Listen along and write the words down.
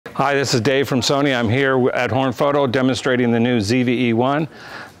Hi, this is Dave from Sony. I'm here at Horn Photo demonstrating the new ZV-E1.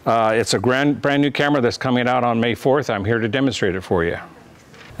 It's a brand new camera that's coming out on May 4th. I'm here to demonstrate it for you.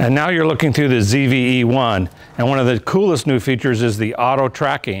 And now you're looking through the ZV-E1, and one of the coolest new features is the auto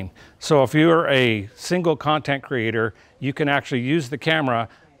tracking. So if you're a single content creator, you can actually use the camera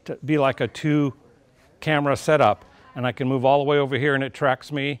to be like a two-camera setup, and I can move all the way over here and it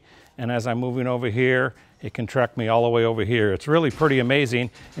tracks me, and as I'm moving over here, it can track me all the way over here. It's really pretty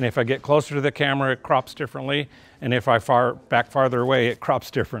amazing, and if I get closer to the camera, it crops differently, and if I back farther away, it crops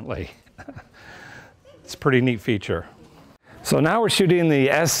differently. It's a pretty neat feature. So now we're shooting the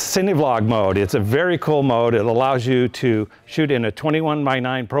Cine-Vlog mode. It's a very cool mode. It allows you to shoot in a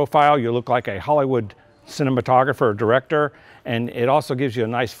 21:9 profile. You look like a Hollywood cinematographer or director, and it also gives you a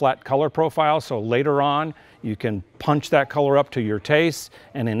nice flat color profile, so later on you can punch that color up to your taste,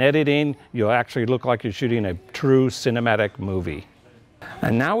 and in editing you'll actually look like you're shooting a true cinematic movie.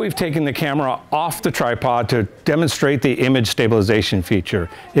 And now we've taken the camera off the tripod to demonstrate the image stabilization feature.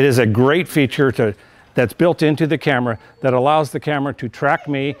 It is a great feature that's built into the camera that allows the camera to track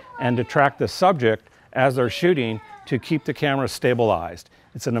me and to track the subject as they're shooting to keep the camera stabilized.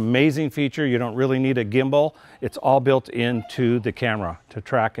 It's an amazing feature. You don't really need a gimbal. It's all built into the camera to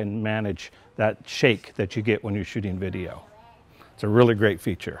track and manage that shake that you get when you're shooting video. It's a really great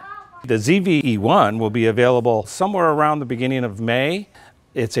feature. The ZV-E1 will be available somewhere around the beginning of May.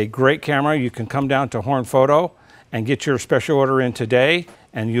 It's a great camera. You can come down to Horn Photo and get your special order in today,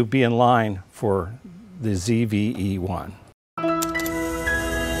 and you'll be in line for the ZV-E1.